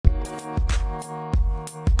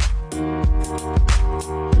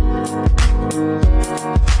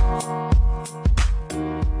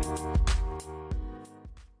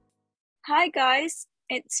Hi guys,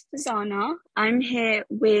 it's Fazana. I'm here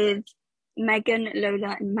with Megan,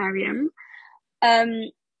 Lola, and Mariam. Um,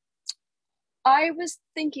 I was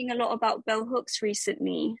thinking a lot about Bell Hooks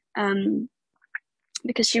recently,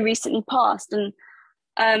 because she recently passed, and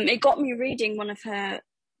it got me reading one of her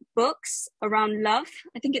books around love.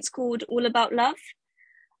 I think it's called All About Love.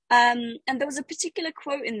 And there was a particular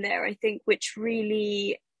quote in there, I think, which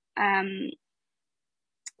really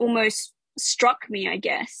almost struck me, I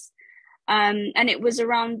guess. And it was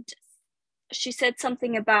around, she said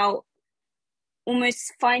something about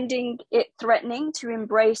almost finding it threatening to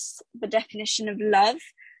embrace the definition of love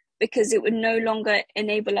because it would no longer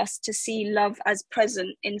enable us to see love as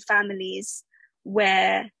present in families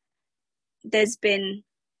where there's been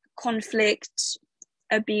conflict,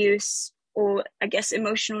 abuse, or I guess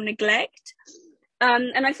emotional neglect.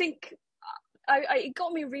 And I think it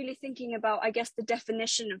got me really thinking about, I guess, the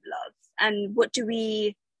definition of love and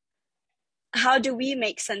how do we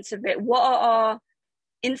make sense of it? What are our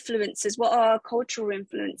influences? What are our cultural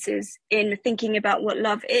influences in thinking about what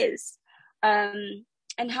love is? And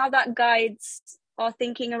how that guides our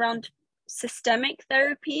thinking around systemic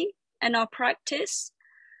therapy and our practice.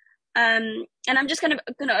 And I'm just kind of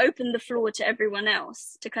going to open the floor to everyone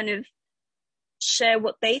else to kind of share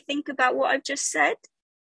what they think about what I've just said.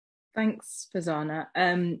 Thanks, Fazana.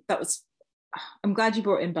 I'm glad you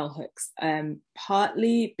brought in Bell Hooks,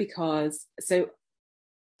 partly because, so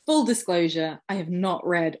full disclosure, I have not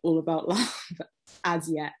read All About Love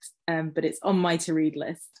as yet, but it's on my to-read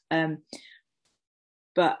list.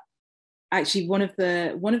 But actually one of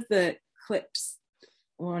the clips,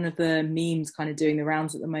 one of the memes kind of doing the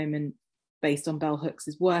rounds at the moment based on Bell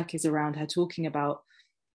Hooks' work is around her talking about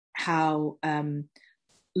how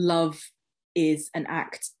love is an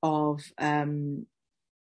act of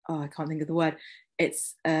I can't think of the word.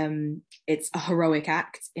 It's a heroic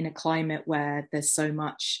act in a climate where there's so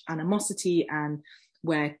much animosity and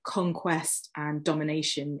where conquest and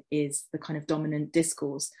domination is the kind of dominant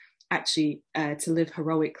discourse. Actually, to live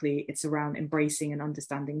heroically, it's around embracing and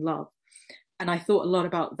understanding love. And I thought a lot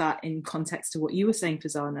about that in context to what you were saying,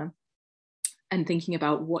 Fazana, and thinking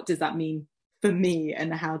about what does that mean for me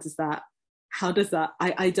and how does that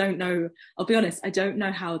I don't know, I'll be honest, I don't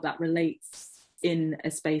know how that relates in a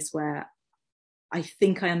space where I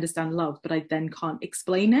think I understand love, but I then can't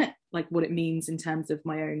explain it, like what it means in terms of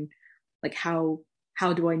my own, like how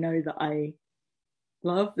do I know that I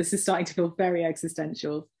love? This is starting to feel very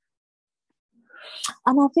existential.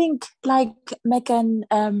 And I think, like Megan,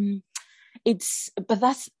 I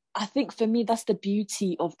think for me, that's the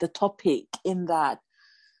beauty of the topic, in that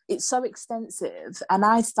it's so extensive. And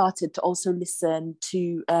I started to also listen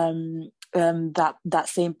to that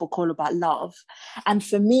same book, All About Love. And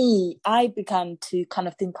for me, I began to kind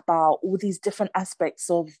of think about all these different aspects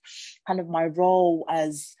of kind of my role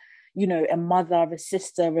as, you know, a mother, a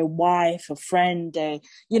sister, a wife, a friend,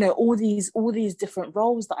 all these different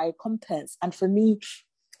roles that I encompass. And for me,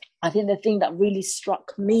 I think the thing that really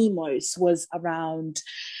struck me most was around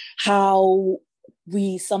how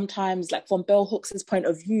we sometimes, like from Bell Hooks' point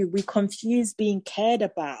of view, we confuse being cared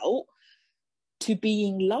about to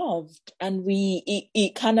being loved. And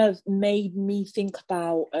it kind of made me think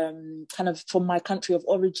about kind of from my country of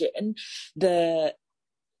origin,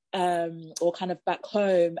 or kind of back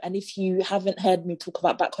home. And if you haven't heard me talk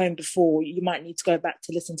about back home before, you might need to go back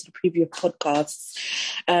to listen to the previous podcasts.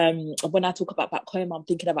 When I talk about back home, I'm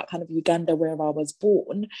thinking about kind of Uganda, where I was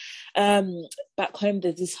born. Back home,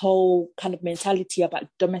 there's this whole kind of mentality about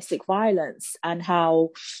domestic violence and how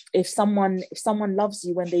if someone loves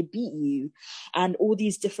you when they beat you, and all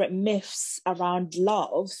these different myths around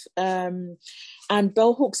love. And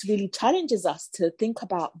Bell Hooks really challenges us to think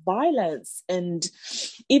about violence and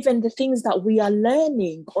even the things that we are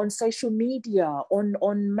learning on social media,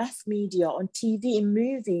 on mass media, on TV, in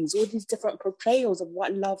movies, all these different portrayals of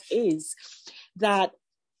what love is, that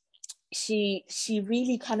she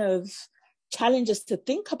really kind of challenges to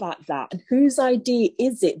think about that. And whose idea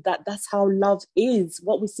is it that that's how love is?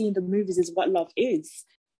 What we see in the movies is what love is.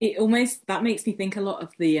 That makes me think a lot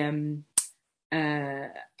of the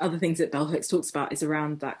other things that Bell Hooks talks about is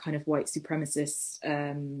around that kind of white supremacist,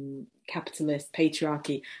 capitalist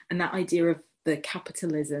patriarchy, and that idea of the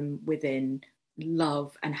capitalism within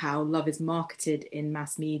love and how love is marketed in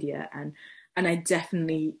mass media. And I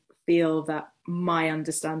definitely feel that my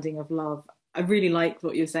understanding of love, I really like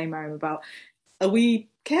what you're saying, Mariam, about are we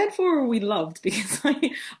cared for or are we loved? Because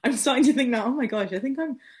I'm starting to think now, oh my gosh, I think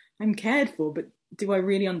I'm cared for, but do I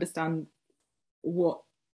really understand what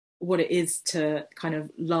it is to kind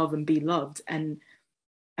of love and be loved? And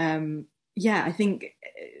I think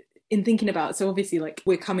in thinking about, so obviously like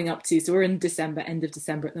we're coming up to, so we're in December, end of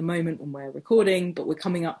December at the moment when we're recording, but we're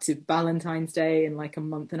coming up to Valentine's Day in like a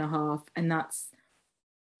month and a half, and that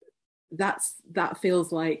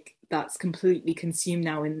feels like that's completely consumed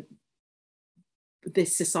now in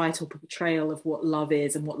this societal portrayal of what love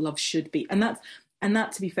is and what love should be, and that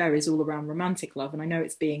to be fair is all around romantic love. And I know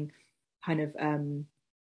it's being kind of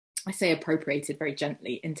I say appropriated very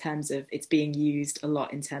gently in terms of it's being used a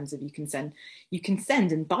lot in terms of you can send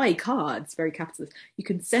and buy cards, very capitalist, you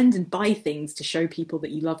can send and buy things to show people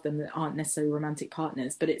that you love them that aren't necessarily romantic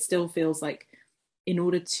partners, but it still feels like in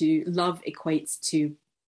order to love equates to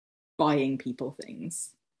buying people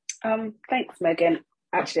things. Thanks, Megan.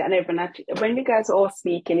 Actually, I know when you guys are all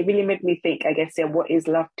speaking, it really made me think, I guess, what is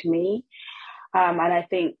love to me? And I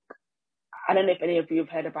think, I don't know if any of you have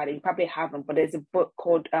heard about it, you probably haven't, but there's a book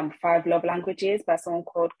called 5 Love Languages by someone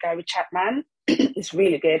called Gary Chapman. It's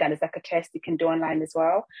really good, and it's like a test you can do online as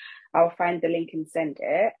well. I'll find the link and send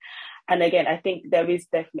it. And again, I think there is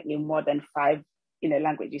definitely more than 5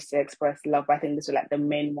 languages to express love. I think these are like the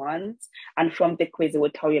main ones. And from the quiz, it will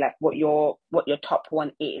tell you like what your top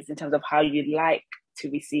one is in terms of how you like to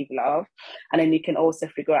receive love. And then you can also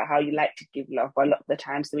figure out how you like to give love. But a lot of the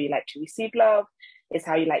times the way you like to receive love is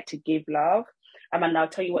how you like to give love. And I'll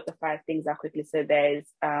tell you what the 5 things are quickly. So there's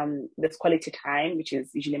quality time, which is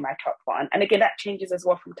usually my top one. And again, that changes as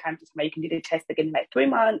well from time to time. You can do the test again in like 3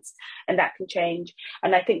 months, and that can change.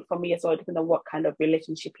 And I think for me as well, depending on what kind of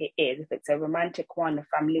relationship it is, if it's a romantic one, a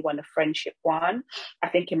family one, a friendship one, I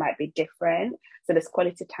think it might be different. So there's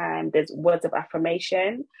quality time, there's words of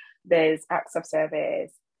affirmation, there's acts of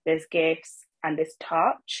service, there's gifts, and there's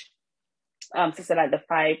touch. So like the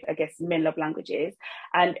 5, I guess, main love languages.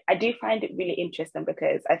 And I do find it really interesting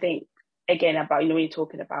because I think, again, about, when you're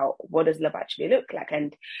talking about what does love actually look like,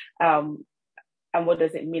 and what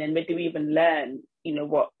does it mean, and where do we even learn,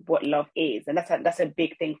 what love is? And that's a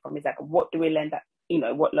big thing for me, is like, what do we learn that,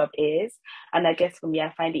 what love is? And I guess for me,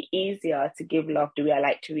 I find it easier to give love the way I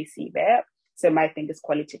like to receive it. So my thing is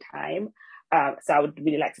quality time. So I would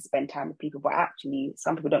really like to spend time with people, but actually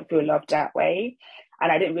some people don't feel loved that way.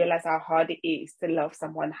 And I didn't realize how hard it is to love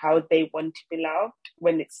someone how they want to be loved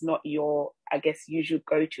when it's not your, I guess, usual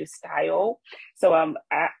go-to style. So I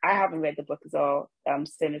haven't read the book as well,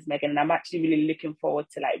 same as Megan, and I'm actually really looking forward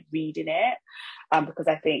to like reading it, because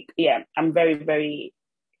I think, I'm very, very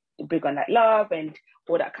big on like love and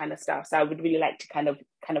all that kind of stuff. So I would really like to kind of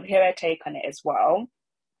hear her take on it as well.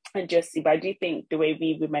 And just see, but I do think the way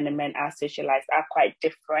we women and men are socialized are quite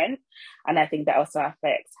different, and I think that also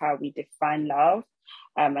affects how we define love,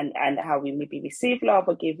 and how we maybe receive love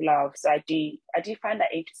or give love. So I do find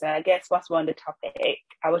that interesting. I guess whilst we're on the topic,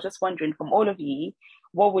 I was just wondering, from all of you,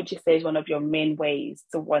 what would you say is one of your main ways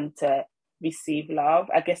to want to receive love?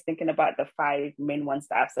 I guess thinking about the 5 main ones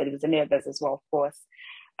that I've said, there's any others as well, of course.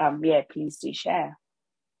 Please do share.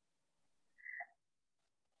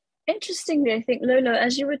 Interestingly, I think, Lola,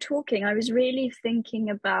 as you were talking, I was really thinking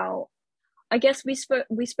about, I guess we spoke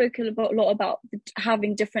a lot about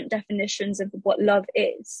having different definitions of what love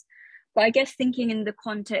is. But I guess thinking in the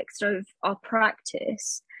context of our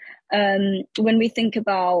practice, when we think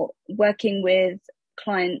about working with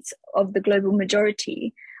clients of the global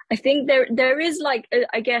majority, I think there is like,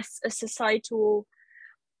 a societal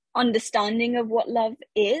understanding of what love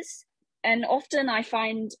is. And often I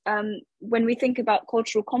find when we think about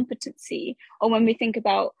cultural competency, or when we think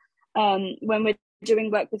about when we're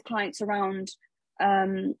doing work with clients around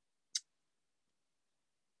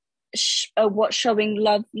what showing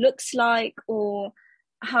love looks like, or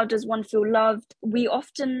how does one feel loved, we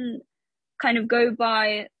often kind of go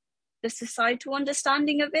by the societal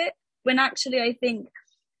understanding of it, when actually I think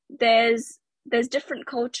there's different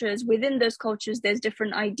cultures. Within those cultures, there's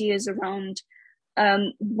different ideas around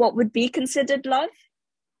what would be considered love.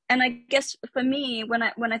 And I guess for me, when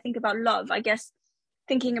I think about love, I guess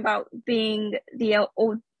thinking about being the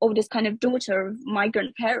oldest kind of daughter of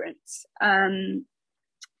migrant parents, for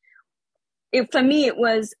me it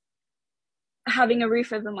was having a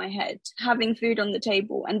roof over my head, having food on the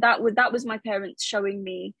table, and that was my parents showing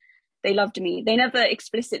me they loved me. They never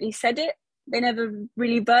explicitly said it, they never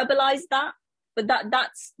really verbalized that, but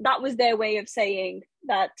that was their way of saying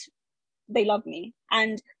that they love me.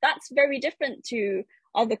 And that's very different to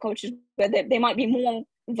other cultures where they might be more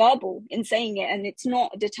verbal in saying it, and it's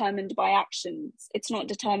not determined by actions, it's not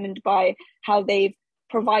determined by how they've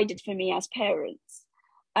provided for me as parents.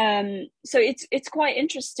 So it's quite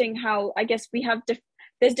interesting how, I guess, we have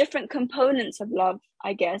there's different components of love.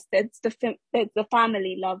 I guess there's the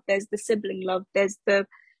family love, there's the sibling love, there's the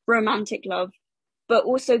romantic love, but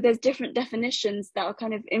also there's different definitions that are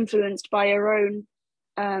kind of influenced by our own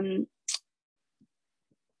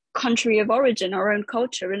country of origin, our own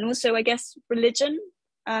culture, and also I guess religion.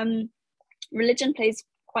 Religion plays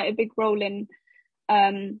quite a big role in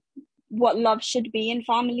what love should be in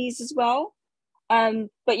families as well.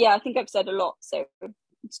 But yeah, I think I've said a lot, so I'll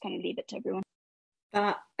just kind of leave it to everyone.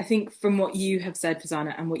 I think from what you have said,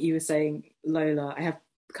 Farzana, and what you were saying, Lola, I have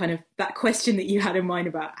kind of that question that you had in mind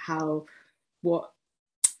about what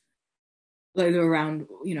Lola around,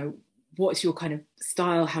 what's your kind of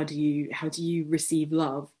style? How do you receive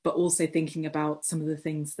love? But also thinking about some of the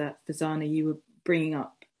things that Farzana, you were bringing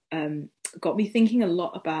up, got me thinking a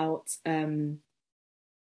lot about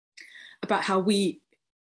how we,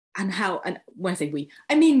 and when I say we,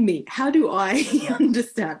 I mean me. How do I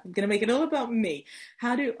understand? I'm going to make it all about me.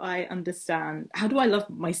 How do I understand? How do I love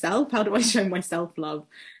myself? How do I show myself love?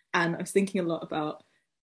 And I was thinking a lot about,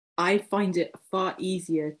 I find it far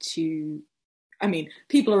easier to,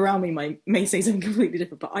 people around me may say something completely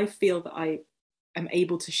different, but I feel that I am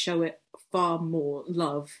able to show it far more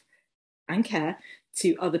love and care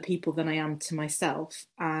to other people than I am to myself.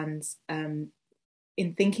 And in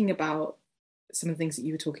thinking about some of the things that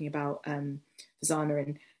you were talking about,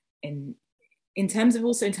 Farzana, in terms of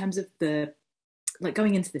the, like,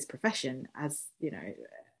 going into this profession as,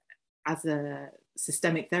 as a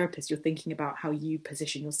systemic therapist, you're thinking about how you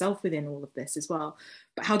position yourself within all of this as well.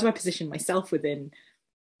 But how do I position myself within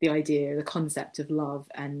the idea, the concept of love?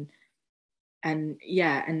 And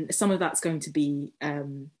some of that's going to be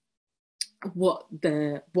what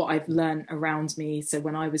I've learned around me. So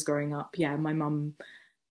when I was growing up, my mum,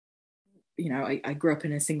 I grew up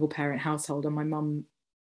in a single parent household, and my mum,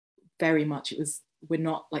 very much, we're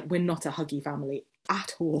not a huggy family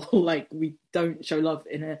at all. Like, we don't show love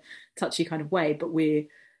in a touchy kind of way, but we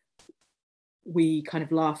kind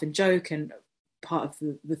of laugh and joke. And part of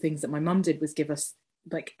the things that my mum did was give us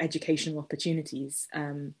like educational opportunities,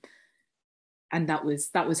 and that was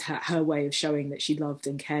her way of showing that she loved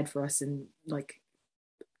and cared for us, and like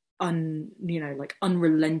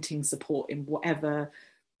unrelenting support in whatever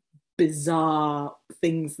bizarre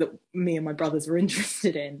things that me and my brothers were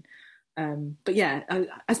interested in. But yeah,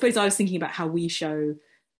 I suppose I was thinking about how we show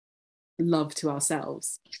love to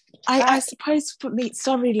ourselves. I suppose for me,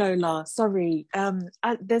 sorry Lola,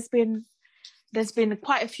 there's been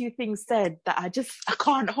quite a few things said that I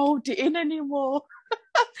can't hold it in anymore.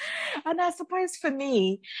 And I suppose for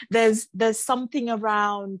me, there's something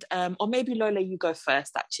around, or maybe Lola, you go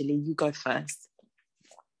first. Actually, you go first.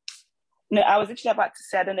 No, I was actually about to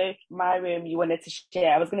say, I don't know if Mariam, you wanted to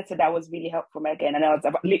share. I was going to say that was really helpful, Megan, and I was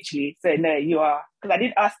about literally so no, you are, because I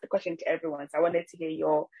did ask the question to everyone, so I wanted to hear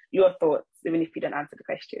your thoughts, even if you don't answer the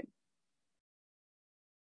question.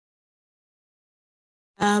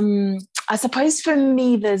 I suppose for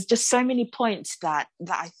me, there's just so many points that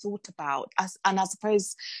I thought about, and I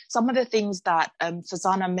suppose some of the things that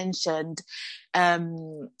Farzana mentioned,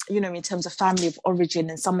 in terms of family of origin,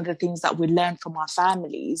 and some of the things that we learn from our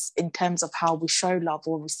families in terms of how we show love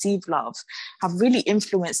or receive love, have really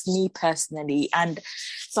influenced me personally. And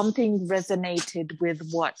something resonated with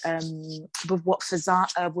what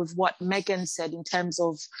Megan said in terms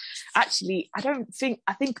of, actually, I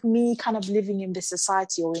think me kind of living in this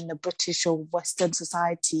society, or in the British or Western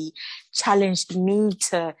society, challenged me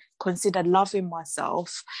to consider loving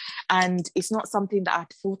myself. And it's not something that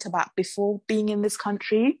I'd thought about before being in this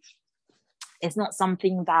country. It's not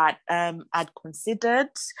something that I'd considered.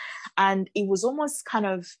 And it was almost kind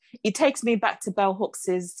of, it takes me back to Bell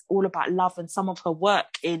Hooks's All About Love, and some of her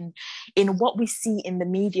work in what we see in the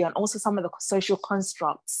media, and also some of the social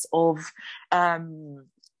constructs of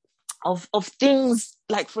things,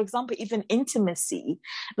 like, for example, even intimacy.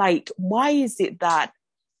 Like, why is it that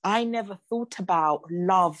I never thought about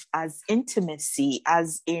love as intimacy,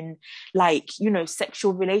 as in, like,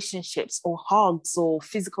 sexual relationships or hugs or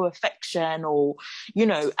physical affection, or,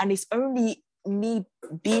 and it's only me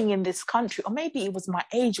being in this country, or maybe it was my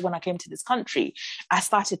age when I came to this country, I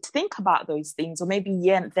started to think about those things. Or maybe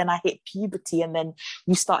then I hit puberty, and then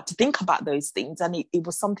you start to think about those things, and it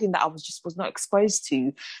was something that I was not exposed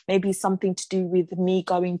to. Maybe something to do with me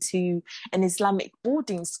going to an Islamic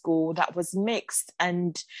boarding school that was mixed,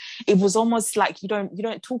 and it was almost like you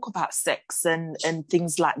don't talk about sex and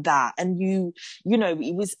things like that. And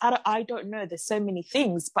it was, I don't know, there's so many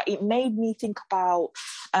things, but it made me think about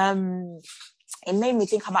it made me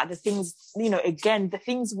think about the things, again, the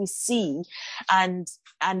things we see and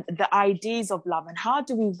the ideas of love, and how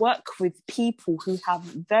do we work with people who have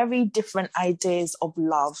very different ideas of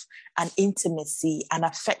love and intimacy and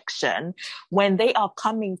affection when they are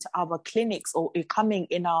coming to our clinics or coming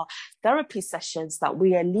in our therapy sessions that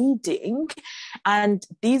we are leading. And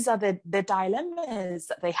these are the dilemmas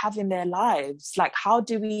that they have in their lives. Like, how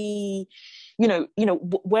do we,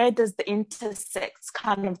 where does the intersex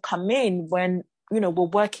kind of come in when, we're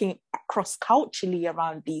working cross-culturally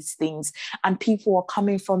around these things, and people are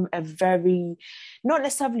coming from not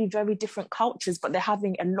necessarily very different cultures, but they're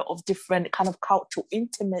having a lot of different kind of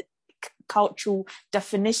cultural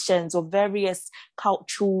definitions or various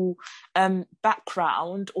cultural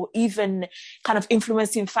background, or even kind of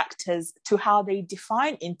influencing factors to how they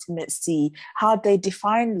define intimacy, how they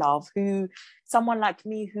define love. Someone like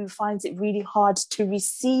me who finds it really hard to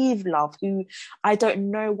receive love, who I don't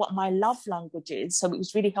know what my love language is. So it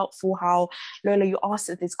was really helpful how, Lola, you asked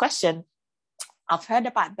this question. I've heard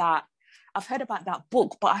about that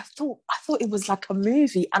book, but I thought it was like a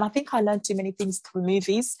movie, and I think I learned too many things through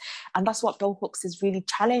movies, and that's what Bell Hooks is really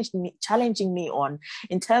challenging me on,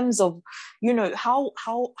 in terms of, how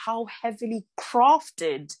heavily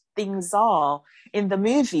crafted things are in the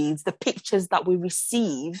movies, the pictures that we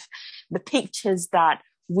receive, the pictures that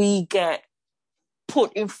we get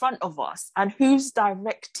put in front of us, and who's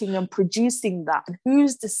directing and producing that, and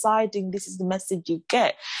who's deciding this is the message you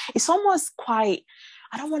get. It's almost quite,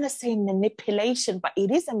 I don't want to say manipulation, but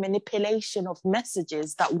it is a manipulation of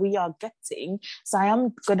messages that we are getting. So I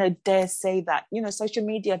am going to dare say that, social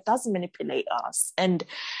media does manipulate us and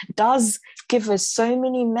does give us so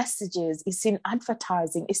many messages. It's in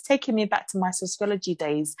advertising. It's taking me back to my sociology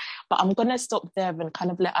days, but I'm going to stop there and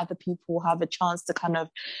kind of let other people have a chance to kind of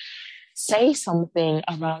say something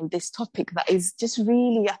around this topic that is just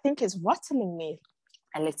really, I think, is rattling me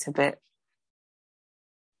a little bit.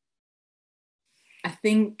 I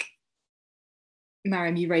think,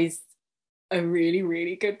 Mariam, you raised a really,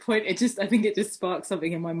 really good point. I think it just sparked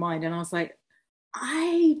something in my mind, and I was like,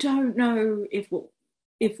 I don't know if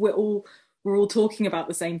we're all talking about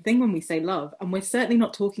the same thing when we say love, and we're certainly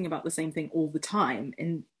not talking about the same thing all the time.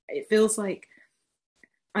 And it feels like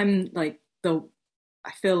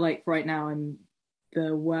I feel like right now I'm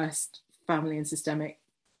the worst family and systemic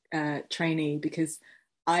trainee, because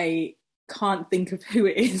I can't think of who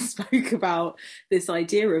it is spoke about this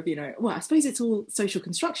idea of, I suppose it's all social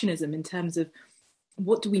constructionism in terms of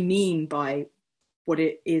what do we mean by what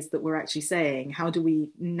it is that we're actually saying? How do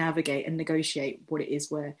we navigate and negotiate what it is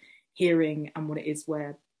we're hearing and what it is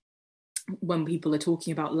when people are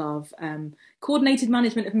talking about love? Coordinated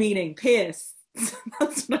management of meaning, Pierce.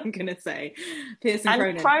 That's what I'm going to say. Pierce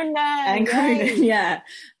and Cronin. Yeah.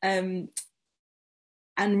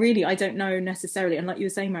 And really, I don't know necessarily. And like you were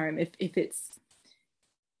saying, Mariam, if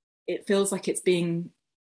it feels like it's being,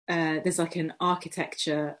 there's like an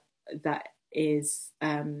architecture that is,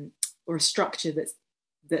 or a structure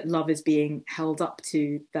that love is being held up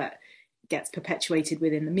to, that gets perpetuated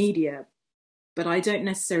within the media. But I don't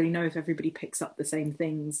necessarily know if everybody picks up the same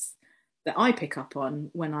things that I pick up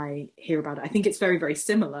on when I hear about it. I think it's very, very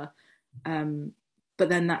similar. But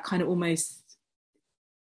then that kind of almost,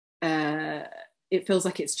 it feels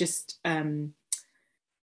like it's just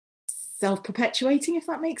self-perpetuating, if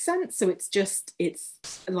that makes sense. So it's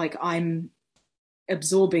like I'm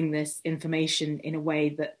absorbing this information in a way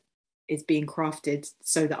that is being crafted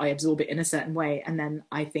so that I absorb it in a certain way, and then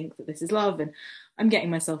I think that this is love, and I'm getting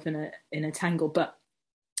myself in a tangle. But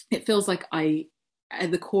it feels like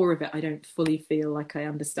at the core of it, I don't fully feel like I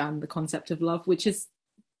understand the concept of love, which is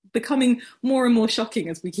becoming more and more shocking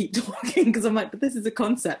as we keep talking, because I'm like, but this is a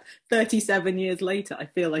concept 37 years later I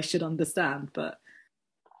feel I should understand. But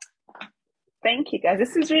thank you, guys.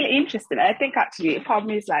 This is really interesting. I think actually part of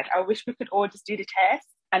me is like, I wish we could all just do the test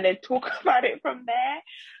and then talk about it from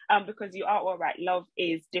there, because you are all right, love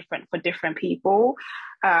is different for different people.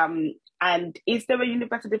 And is there a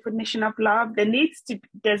universal definition of love?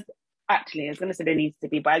 Actually, I was going to say there needs to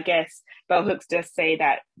be, but I guess Bell Hooks does say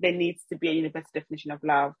that there needs to be a universal definition of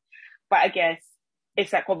love. But I guess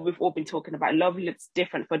it's like what we've all been talking about. Love looks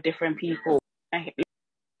different for different people. And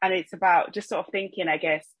it's about just sort of thinking, I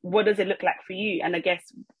guess, what does it look like for you? And I guess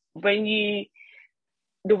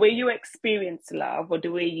the way you experience love, or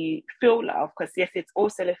the way you feel love, because yes, it's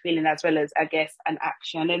also a feeling as well as, I guess, an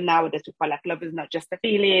action. And nowadays people are like, love is not just a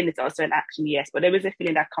feeling, it's also an action, yes, but there is a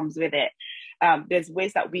feeling that comes with it. There's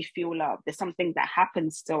ways that we feel love. There's something that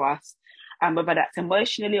happens to us, whether that's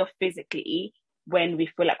emotionally or physically, when we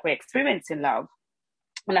feel like we're experiencing love.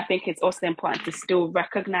 And I think it's also important to still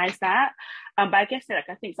recognize that. But I guess like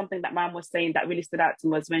I think something that Mom was saying that really stood out to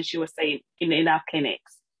me was when she was saying in our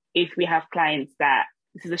clinics, if we have clients that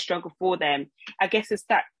this is a struggle for them, I guess it's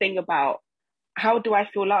that thing about how do I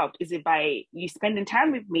feel loved? Is it by you spending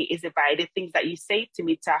time with me? Is it by the things that you say to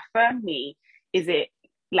me to affirm me? Is it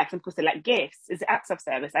like some people say like gifts? Is it acts of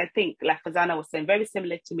service? I think like Fazana was saying, very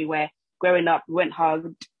similar to me, where growing up we weren't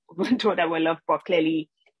hugged, we weren't told that we're loved, but clearly,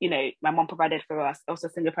 you know, my mom provided for us, also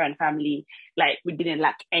single parent family, like we didn't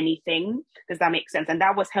lack anything. Does that make sense? And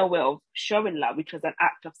that was her way of showing love, which was an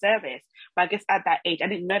act of service. But I guess at that age, I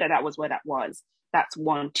didn't know that that was what that was. That's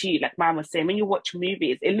one, two. Like Mom was saying, when you watch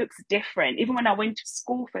movies, it looks different. Even when I went to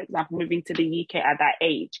school, for example, moving to the UK at that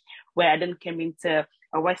age, where I then came into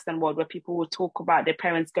a Western world where people would talk about their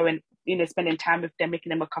parents going, you know, spending time with them, making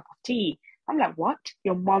them a cup of tea. I'm like, what?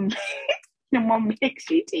 Your mom makes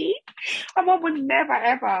you tea? My mom would never,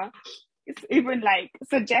 ever even like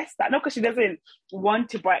suggest that. Not because she doesn't want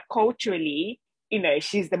to, but culturally, you know,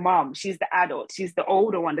 she's the mom, she's the adult, she's the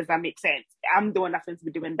older one. Does that make sense? I'm the one that's going to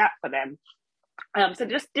be doing that for them. So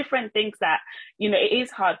just different things that, you know, it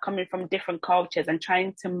is hard coming from different cultures and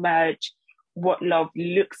trying to merge what love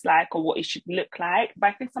looks like or what it should look like. But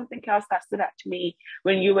I think something else that stood out to me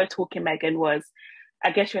when you were talking, Megan, was,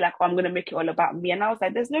 I guess you're like, oh, I'm going to make it all about me. And I was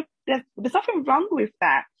like, there's nothing wrong with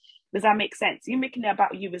that. Does that make sense? You making it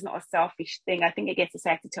about you is not a selfish thing. I think, again,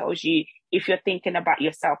 society tells you if you're thinking about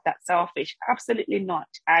yourself, that's selfish. Absolutely not.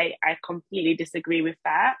 I completely disagree with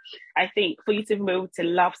that. I think for you to be able to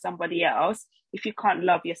love somebody else, if you can't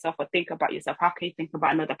love yourself or think about yourself, how can you think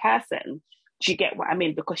about another person? Do you get what I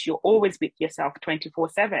mean? Because you're always with yourself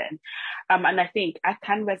 24/7. And I think I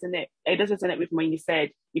can resonate. It does resonate with me when you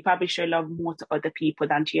said you probably show love more to other people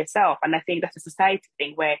than to yourself. And I think that's a society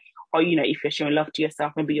thing where, or, you know, if you're showing love to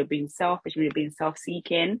yourself, maybe you're being selfish, maybe you're being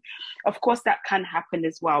self-seeking. Of course, that can happen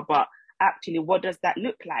as well. But actually, what does that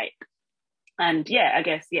look like? And yeah, I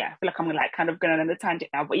guess, yeah, I feel like I'm like kind of going on a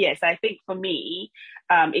tangent now. But yes, I think for me,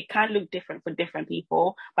 it can look different for different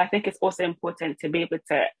people. But I think it's also important to be able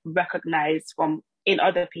to recognize from in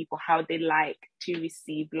other people how they like to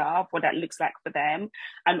receive love, what that looks like for them.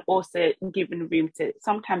 And also giving room to,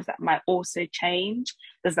 sometimes that might also change.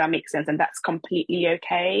 Does that make sense? And that's completely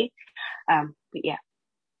okay. But yeah.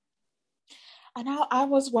 And I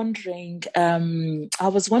was wondering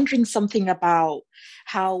something about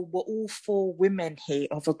how we're all four women here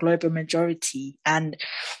of a global majority, and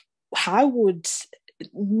how would,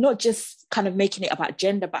 not just kind of making it about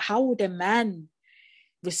gender, but how would a man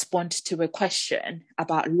respond to a question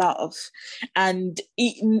about love? And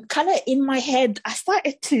it, kind of in my head, I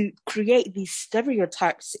started to create these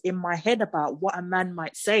stereotypes in my head about what a man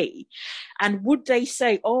might say. And would they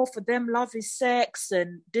say, oh, for them love is sex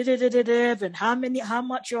and and how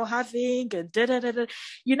much you're having and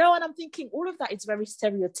you know? And I'm thinking all of that is very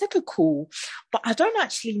stereotypical, but I don't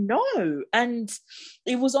actually know. And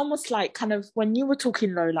it was almost like, kind of when you were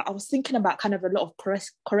talking, Lola, I was thinking about kind of a lot of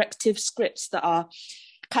corrective scripts that are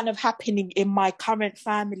kind of happening in my current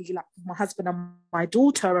family, like my husband and my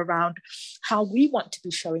daughter, around how we want to be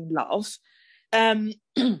showing love, and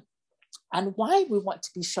why we want to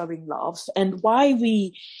be showing love, and why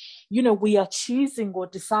we, you know, we are choosing or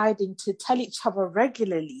deciding to tell each other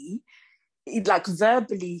regularly, like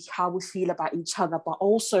verbally, how we feel about each other, but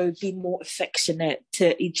also be more affectionate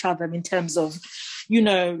to each other in terms of, you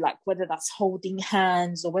know, like whether that's holding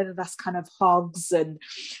hands or whether that's kind of hugs and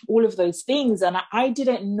all of those things. And I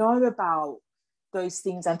didn't know about those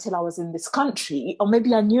things until I was in this country, or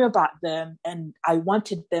maybe I knew about them and I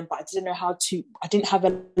wanted them, but I didn't know how to, I didn't have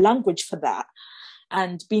a language for that.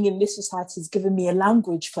 And being in this society has given me a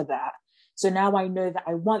language for that. So now I know that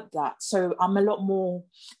I want that. So I'm a lot more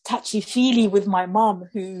touchy-feely with my mom,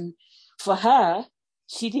 who, for her,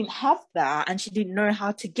 she didn't have that and she didn't know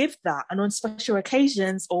how to give that. And on special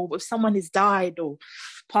occasions, or if someone has died or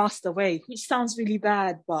passed away, which sounds really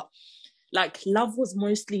bad, but like love was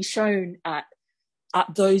mostly shown at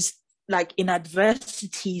those, like in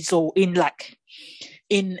adversities, or in like,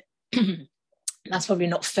 in... that's probably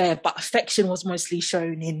not fair, but affection was mostly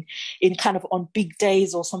shown in kind of on big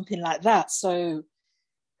days or something like that. So,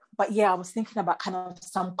 but yeah, I was thinking about kind of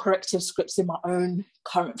some corrective scripts in my own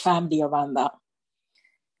current family around that.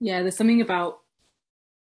 Yeah, there's something about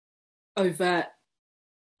overt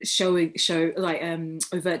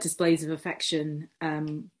overt displays of affection.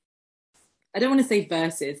 I don't want to say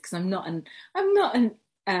versus, because I'm not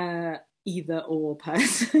an either or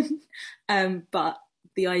person, but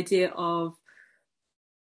the idea of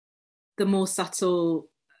the more subtle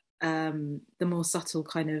kind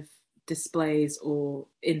of displays or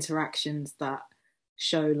interactions that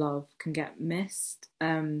show love can get missed.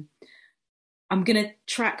 I'm going to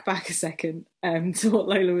track back a second to what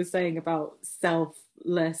Lola was saying about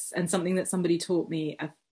selfless, and something that somebody taught me a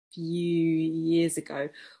few years ago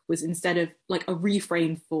was, instead of like a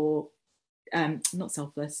reframe for not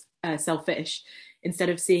selfless, selfish, instead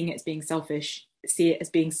of seeing it as being selfish, see it as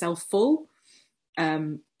being self-full.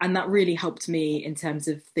 And that really helped me in terms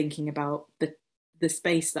of thinking about the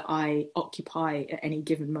space that I occupy at any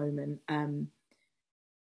given moment.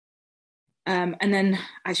 And then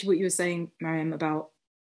actually what you were saying, Mariam, about,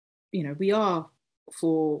 you know, we are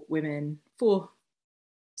for women, for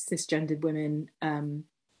cisgendered women, and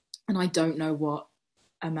I don't know what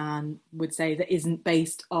a man would say that isn't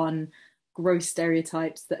based on gross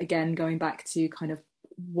stereotypes, that, again, going back to kind of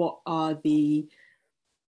what are the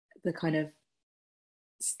kind of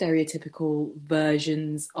stereotypical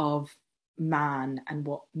versions of man and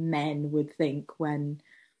what men would think when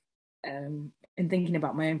in thinking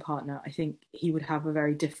about my own partner. I think he would have a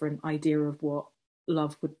very different idea of what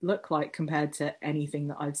love would look like compared to anything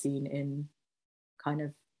that I've seen in kind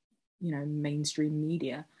of, you know, mainstream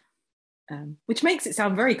media, which makes it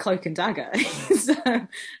sound very cloak and dagger. So,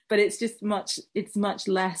 but it's just much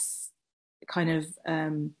less kind of,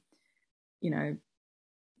 you know,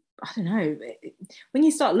 I don't know. When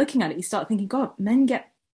you start looking at it, you start thinking, God, men get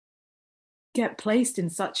placed in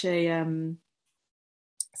such a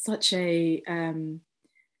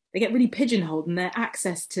they get really pigeonholed, and their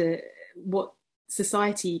access to what this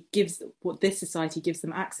society gives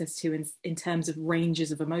them access to in terms of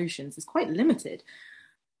ranges of emotions is quite limited.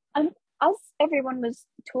 As everyone was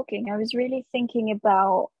talking, I was really thinking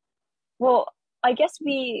about, well, I guess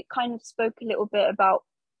we kind of spoke a little bit about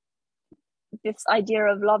this idea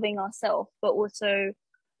of loving ourselves, but also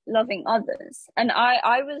loving others. And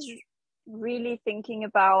I was really thinking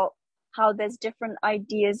about how there's different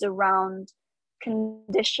ideas around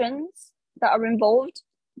conditions that are involved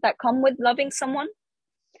that come with loving someone.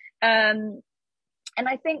 And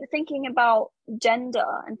I think thinking about gender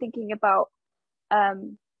and thinking about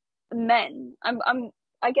men,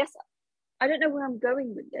 I guess, I don't know where I'm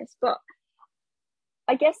going with this, but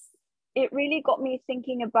I guess it really got me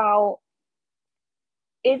thinking about,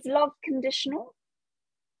 is love conditional?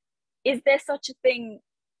 Is there such a thing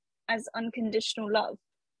as unconditional love?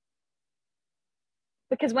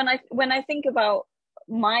 Because when I think about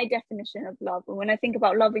my definition of love, and when I think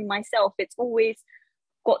about loving myself, it's always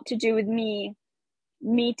got to do with me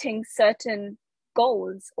meeting certain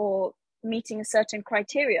goals or meeting a certain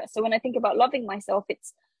criteria. So when I think about loving myself,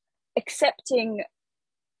 it's accepting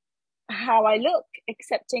how I look,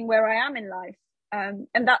 accepting where I am in life. And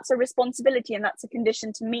that's a responsibility, and that's a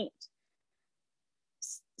condition to meet.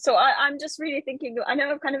 So I'm just really thinking, I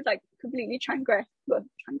know I've kind of like completely digressed. But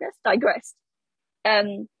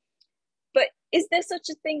is there such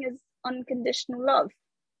a thing as unconditional love?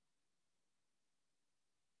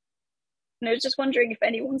 And I was just wondering if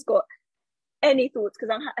anyone's got any thoughts,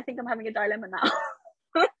 because I think I'm having a dilemma now.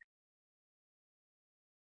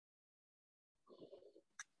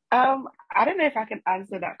 I don't know if I can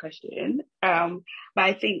answer that question, but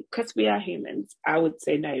I think because we are humans, I would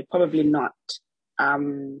say no, probably not.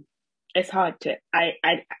 It's hard to.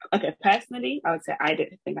 Okay, personally, I would say I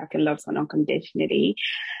don't think I can love someone unconditionally.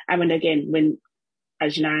 I mean, again, when,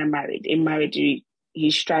 as you know, I'm married. In marriage,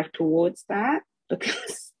 you strive towards that, because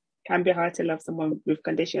it can be hard to love someone with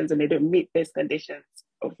conditions and they don't meet those conditions,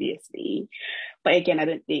 obviously. But again, I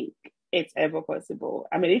don't think it's ever possible.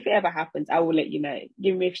 I mean, if it ever happens, I will let you know.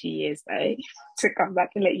 Give me a few years though to come back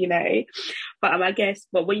and let you know. But I guess,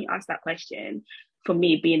 but when you ask that question, for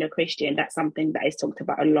me, being a Christian, that's something that is talked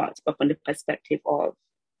about a lot, but from the perspective of,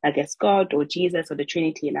 I guess, God or Jesus or the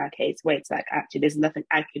Trinity in our case, where it's like, actually, there's nothing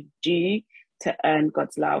I could do to earn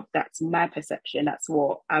God's love. That's my perception. That's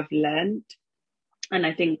what I've learned. And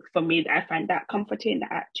I think for me, I find that comforting,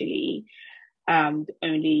 that actually the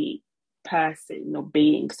only person or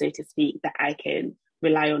being, so to speak, that I can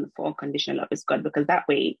rely on for unconditional love is God, because that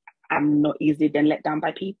way I'm not easily then let down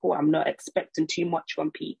by people. I'm not expecting too much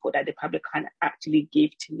from people that they probably can't actually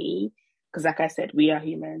give to me, because like I said, we are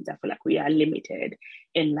humans. I feel like we are limited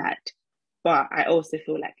in that. But I also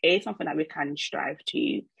feel like it's something that we can strive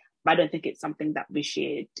to, but I don't think it's something that we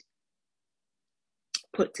should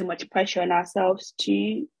put too much pressure on ourselves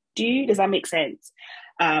to do. Does that make sense?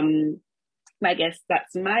 I guess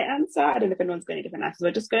that's my answer. I don't know if anyone's got any different answers.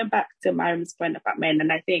 But just going back to Mariam's point about men,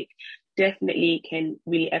 and I think definitely can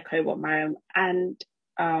really echo what Mariam and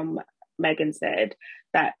Megan said,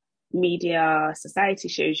 that media, society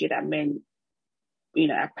shows you that men, you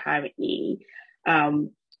know, apparently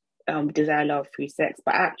desire love through sex,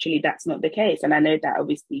 but actually that's not the case. And I know that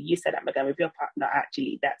obviously you said that, Megan, with your partner,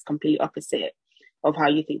 actually that's completely opposite of how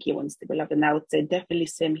you think he wants to be loved. And I would say definitely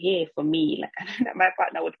same here for me. Like, I know that my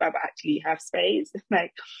partner would rather actually have space,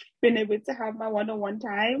 like being able to have my one-on-one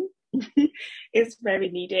time is very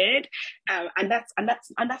needed. And that's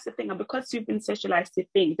the thing. And because we've been socialized to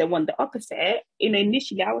think they want the opposite,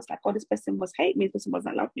 initially I was like, oh, this person must hate me, this person must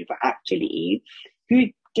not love me. But actually, who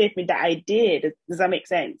gave me that idea? Does that make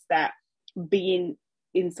sense? That being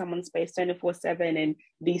in someone's space 24/7 and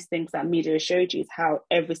these things that media showed you is how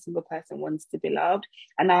every single person wants to be loved.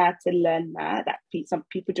 And I had to learn that some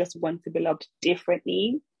people just want to be loved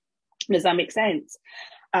differently. Does that make sense?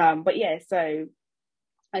 But yeah, so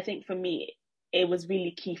I think for me, it was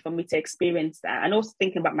really key for me to experience that. And also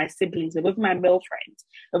thinking about my siblings and with my male friends.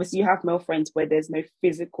 Obviously, you have male friends where there's no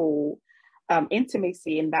physical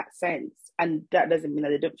intimacy in that sense. And that doesn't mean that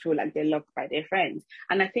they don't feel like they're loved by their friends.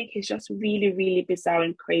 And I think it's just really, really bizarre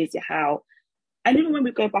and crazy how, and even when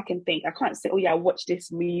we go back and think, I can't say, oh yeah, I watched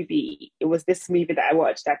this movie. It was this movie that I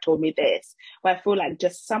watched that told me this. But I feel like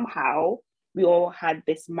just somehow we all had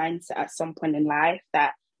this mindset at some point in life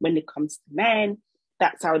that when it comes to men,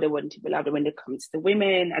 that's how they want to be loved. And when it comes to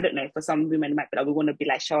women, I don't know, for some women it might be like we want to be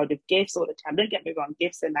like showered with gifts all the time. Don't get me wrong,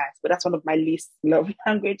 gifts are nice, but that's one of my least love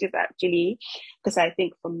languages actually, because I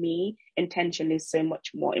think for me, intention is so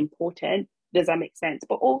much more important. Does that make sense?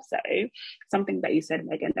 But also, something that you said,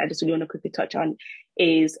 Megan, that I just really want to quickly touch on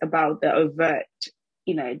is about the overt,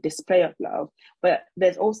 display of love. But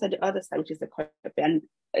there's also the other side, which is the covert, and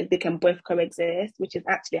they can both coexist, which is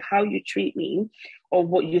actually how you treat me or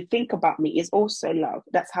what you think about me is also love.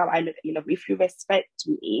 That's how I look at you, love. If you respect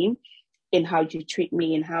me in how you treat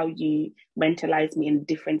me and how you mentalize me in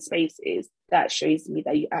different spaces, that shows me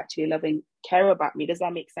that you actually love and care about me. Does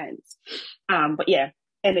that make sense? But yeah,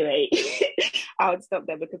 anyway, I would stop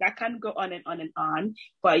there because I can go on and on and on.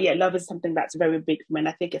 But yeah, love is something that's very big for me. And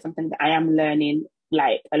I think it's something that I am learning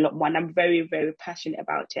like a lot more. And I'm very, very passionate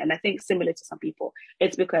about it. And I think similar to some people,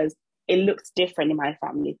 it's because it looks different in my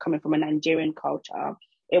family coming from a Nigerian culture.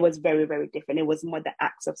 It was very, very different. It was more the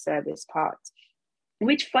acts of service part,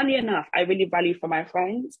 which funny enough, I really value for my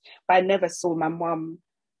friends, but I never saw my mom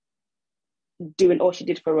doing all she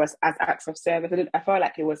did for us as acts of service. I felt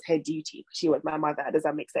like it was her duty. She was my mother. Does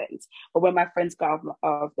that make sense? But when my friends got out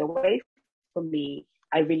of the way from me,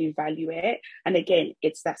 I really value it. And again,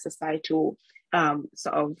 it's that societal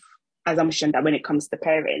sort of assumption that when it comes to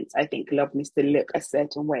parents, I think love needs to look a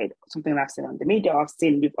certain way. Something I've seen on the media, I've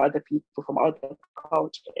seen with other people from other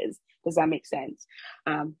cultures. Does that make sense?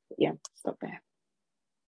 Yeah, stop there.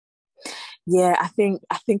 Yeah, I think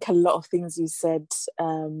a lot of things you said,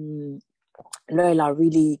 Lola,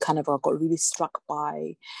 really kind of got really struck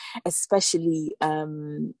by, especially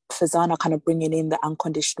Fazana kind of bringing in the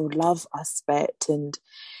unconditional love aspect, and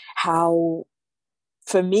how,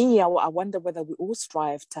 for me, I wonder whether we all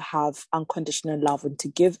strive to have unconditional love and to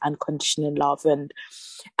give unconditional love, and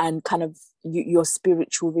kind of your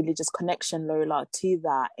spiritual religious connection, Lola, to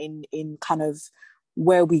that in kind of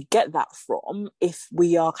where we get that from, if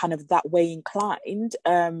we are kind of that way inclined,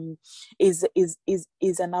 is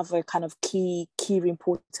another kind of key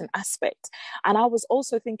important aspect. And I was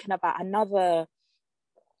also thinking about another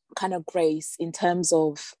kind of grace in terms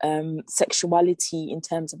of sexuality, in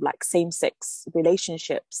terms of like same-sex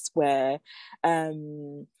relationships, where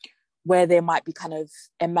there might be kind of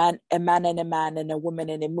a man and a man and a woman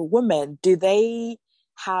and a woman. Do they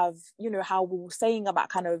have, how we were saying about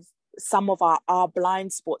kind of some of our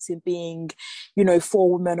blind spots in being, for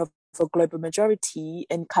women of a global majority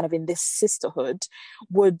and kind of in this sisterhood,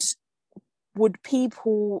 would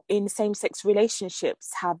people in same-sex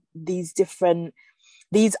relationships have these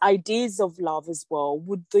ideas of love as well?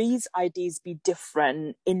 Would these ideas be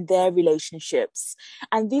different in their relationships?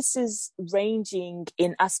 And this is ranging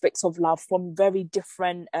in aspects of love from very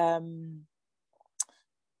different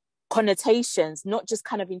connotations, not just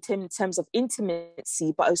kind of in terms of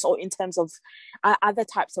intimacy, but also in terms of other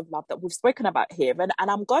types of love that we've spoken about here. And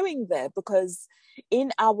I'm going there because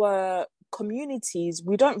in our communities,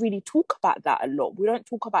 we don't really talk about that a lot. We don't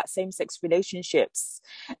talk about same-sex relationships,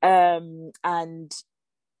 and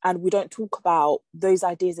we don't talk about those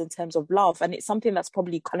ideas in terms of love. And it's something that's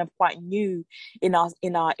probably kind of quite new in our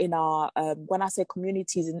when I say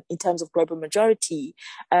communities, in terms of global majority,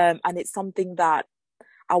 and it's something that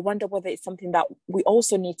I wonder whether it's something that we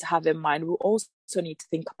also need to have in mind. We also need to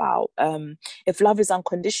think about, if love is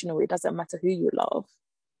unconditional, it doesn't matter who you love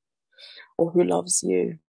or who loves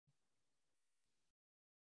you.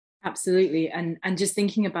 Absolutely. And just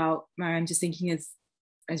thinking about, Mariam, just thinking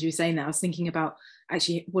as you were saying that, I was thinking about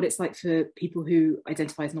actually what it's like for people who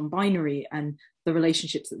identify as non-binary and the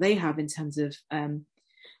relationships that they have in terms of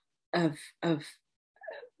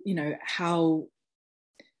you know, how,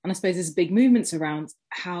 and I suppose there's big movements around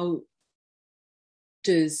how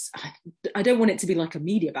does, I don't want it to be like a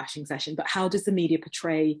media bashing session, but how does the media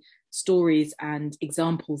portray stories and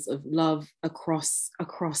examples of love across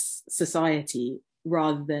society,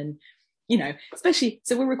 rather than, you know, especially,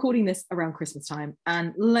 so we're recording this around Christmas time,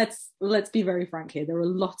 and let's be very frank here, there are a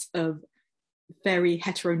lot of very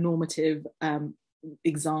heteronormative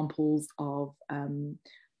examples of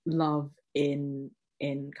love in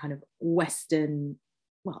kind of Western,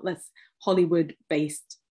 well, let's Hollywood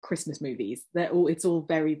based Christmas movies. It's all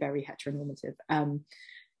very, very heteronormative,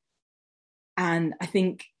 and I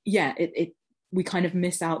think, yeah, we kind of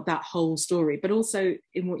miss out that whole story. But also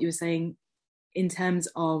in what you were saying in terms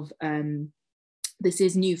of this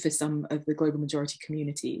is new for some of the global majority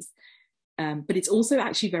communities, but it's also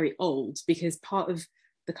actually very old, because part of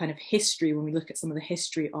the kind of history, when we look at some of the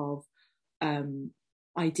history of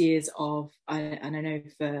ideas of, and I know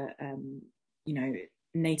for you know,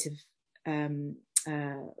 native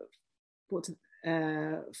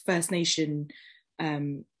First Nation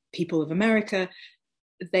people of America,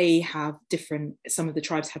 they have different, some of the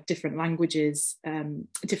tribes have different languages,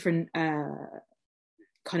 different kind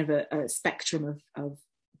of a spectrum of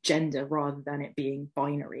gender rather than it being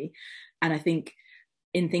binary. And I think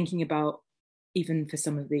in thinking about, even for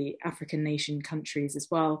some of the African nation countries as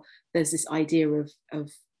well, there's this idea of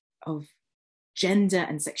gender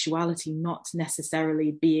and sexuality not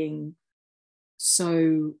necessarily being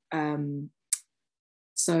so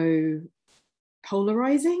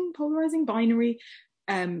polarizing, binary,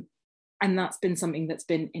 and that's been something that's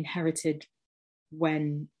been inherited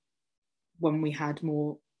when we had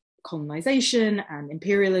more colonization and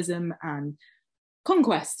imperialism and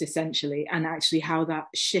conquest, essentially, and actually how that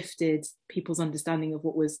shifted people's understanding of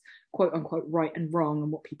what was quote unquote right and wrong,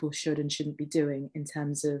 and what people should and shouldn't be doing in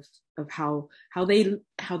terms of how they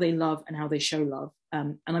love and how they show love.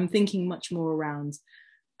 And I'm thinking much more around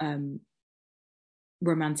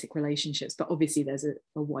romantic relationships, but obviously there's a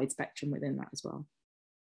wide spectrum within that as well.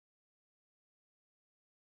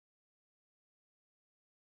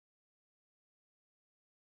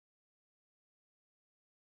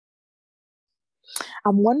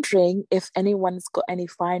 I'm wondering if anyone's got any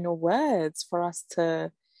final words for us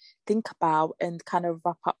to think about and kind of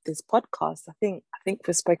wrap up this podcast. I think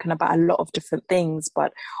we've spoken about a lot of different things,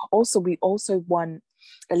 but also we also want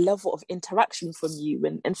a level of interaction from you,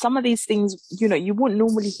 and some of these things, you know, you wouldn't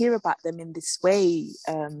normally hear about them in this way.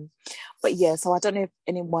 But yeah, so I don't know if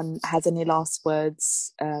anyone has any last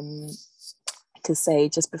words to say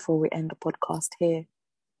just before we end the podcast here.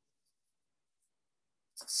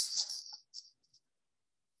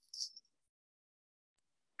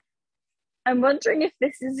 I'm wondering if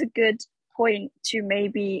this is a good point to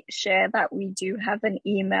maybe share that we do have an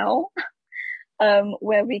email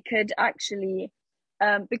where we could actually,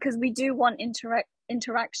 because we do want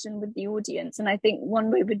interaction with the audience, and I think one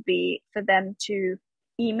way would be for them to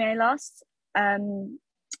email us,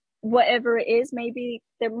 whatever it is. Maybe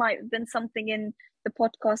there might have been something in the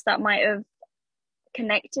podcast that might have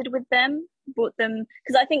connected with them, brought them,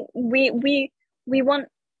 because I think we want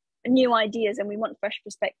new ideas and we want fresh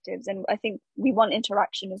perspectives, and I think we want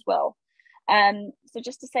interaction as well. So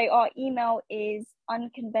just to say, our email is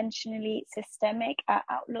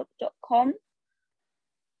unconventionallysystemic@outlook.com.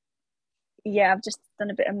 Yeah, I've just done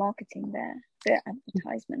a bit of marketing there, a bit of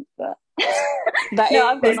advertisement, but that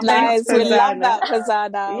is nice. We love that,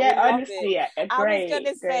 Farzana. Yeah, honestly,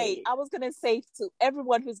 great. I was gonna say to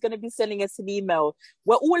everyone who's gonna be sending us an email,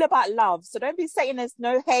 we're all about love, so don't be saying there's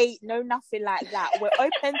no hate, no nothing like that. We're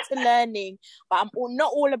open to learning, but I'm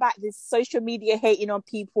not all about this social media hating on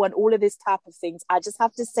people and all of this type of things. I just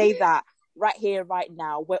have to say that right here, right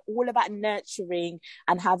now, we're all about nurturing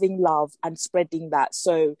and having love and spreading that.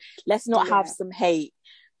 So let's not have some hate.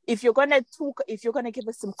 If you're going to give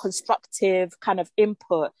us some constructive kind of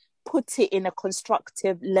input, put it in a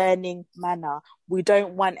constructive learning manner. We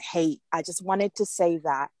don't want hate. I just wanted to say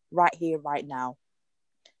that right here, right now.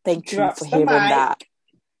 Thank you for hearing that.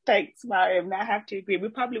 Thanks, Mariam. I have to agree. We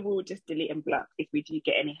probably will just delete and block if we do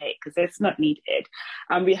get any hate, because it's not needed.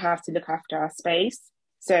 And we have to look after our space.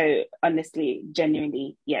 So honestly,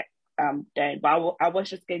 genuinely, yeah, don't. But I was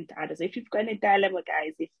just going to add, so if you've got any dilemma,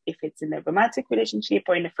 guys, if it's in a romantic relationship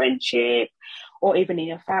or in a friendship, or even in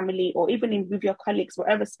your family, or even with your colleagues,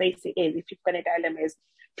 whatever space it is, if you've got any dilemmas,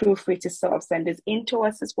 feel free to sort of send us into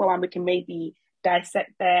us as well, and we can maybe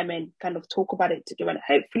dissect them and kind of talk about it together and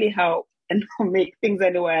hopefully help and not make things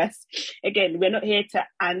any worse. Again, we're not here to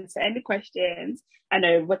answer any questions. I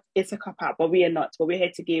know what it's a cop out, but we are not. But we're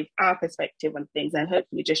here to give our perspective on things and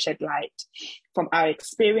hopefully just shed light from our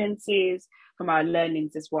experiences, from our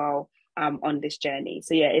learnings as well, on this journey.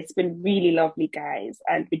 So yeah, it's been really lovely, guys,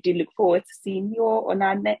 and we do look forward to seeing you all on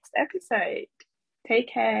our next episode. Take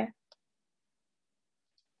care.